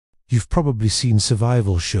You've probably seen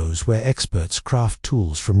survival shows where experts craft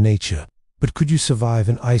tools from nature. But could you survive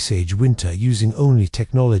an Ice Age winter using only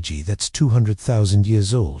technology that's 200,000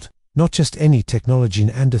 years old? Not just any technology,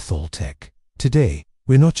 Neanderthal tech. Today,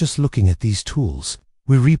 we're not just looking at these tools,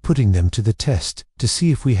 we're re-putting them to the test to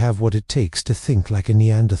see if we have what it takes to think like a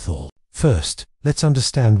Neanderthal. First, let's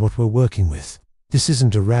understand what we're working with. This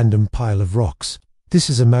isn't a random pile of rocks. This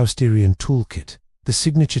is a Mousterian toolkit, the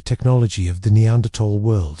signature technology of the Neanderthal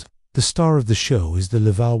world. The star of the show is the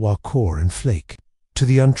Levallois core and flake. To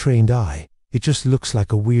the untrained eye, it just looks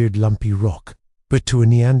like a weird lumpy rock. But to a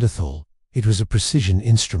Neanderthal, it was a precision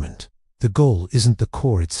instrument. The goal isn't the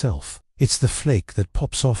core itself, it's the flake that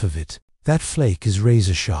pops off of it. That flake is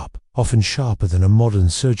razor sharp, often sharper than a modern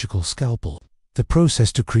surgical scalpel. The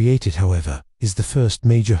process to create it, however, is the first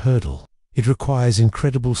major hurdle. It requires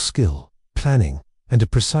incredible skill, planning, and a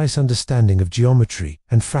precise understanding of geometry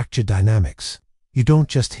and fracture dynamics. You don't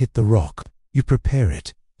just hit the rock, you prepare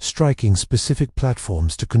it, striking specific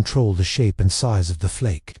platforms to control the shape and size of the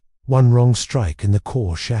flake. One wrong strike and the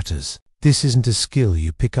core shatters. This isn't a skill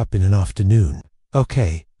you pick up in an afternoon.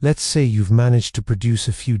 Okay, let's say you've managed to produce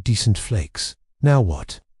a few decent flakes. Now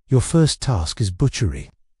what? Your first task is butchery.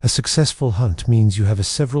 A successful hunt means you have a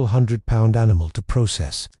several hundred-pound animal to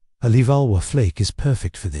process. A Levallois flake is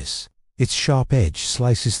perfect for this. Its sharp edge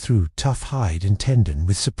slices through tough hide and tendon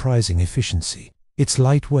with surprising efficiency. It's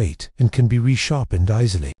lightweight and can be resharpened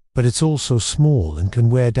easily, but it's also small and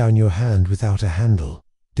can wear down your hand without a handle.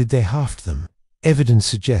 Did they haft them? Evidence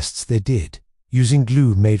suggests they did, using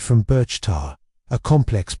glue made from birch tar, a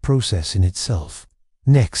complex process in itself.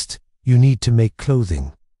 Next, you need to make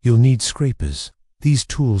clothing. You'll need scrapers. These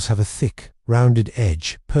tools have a thick, rounded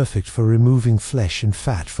edge, perfect for removing flesh and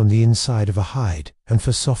fat from the inside of a hide and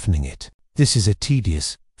for softening it. This is a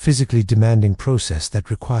tedious, physically demanding process that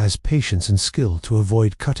requires patience and skill to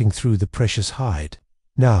avoid cutting through the precious hide.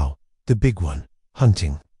 Now, the big one,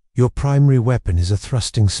 hunting. Your primary weapon is a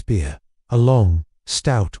thrusting spear, a long,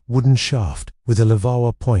 stout wooden shaft with a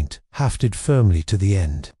Levallois point hafted firmly to the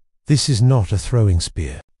end. This is not a throwing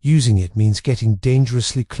spear. Using it means getting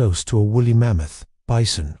dangerously close to a woolly mammoth,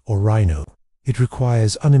 bison, or rhino. It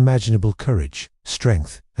requires unimaginable courage,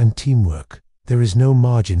 strength, and teamwork. There is no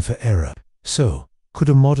margin for error. So, could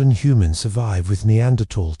a modern human survive with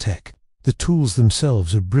Neanderthal tech? The tools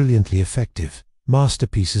themselves are brilliantly effective,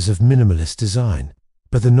 masterpieces of minimalist design.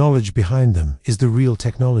 But the knowledge behind them is the real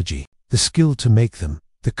technology. The skill to make them,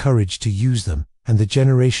 the courage to use them, and the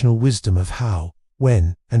generational wisdom of how,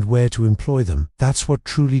 when, and where to employ them. That's what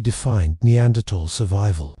truly defined Neanderthal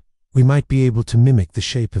survival. We might be able to mimic the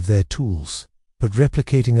shape of their tools, but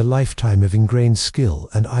replicating a lifetime of ingrained skill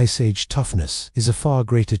and Ice Age toughness is a far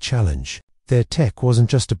greater challenge. Their tech wasn't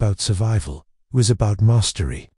just about survival, it was about mastery.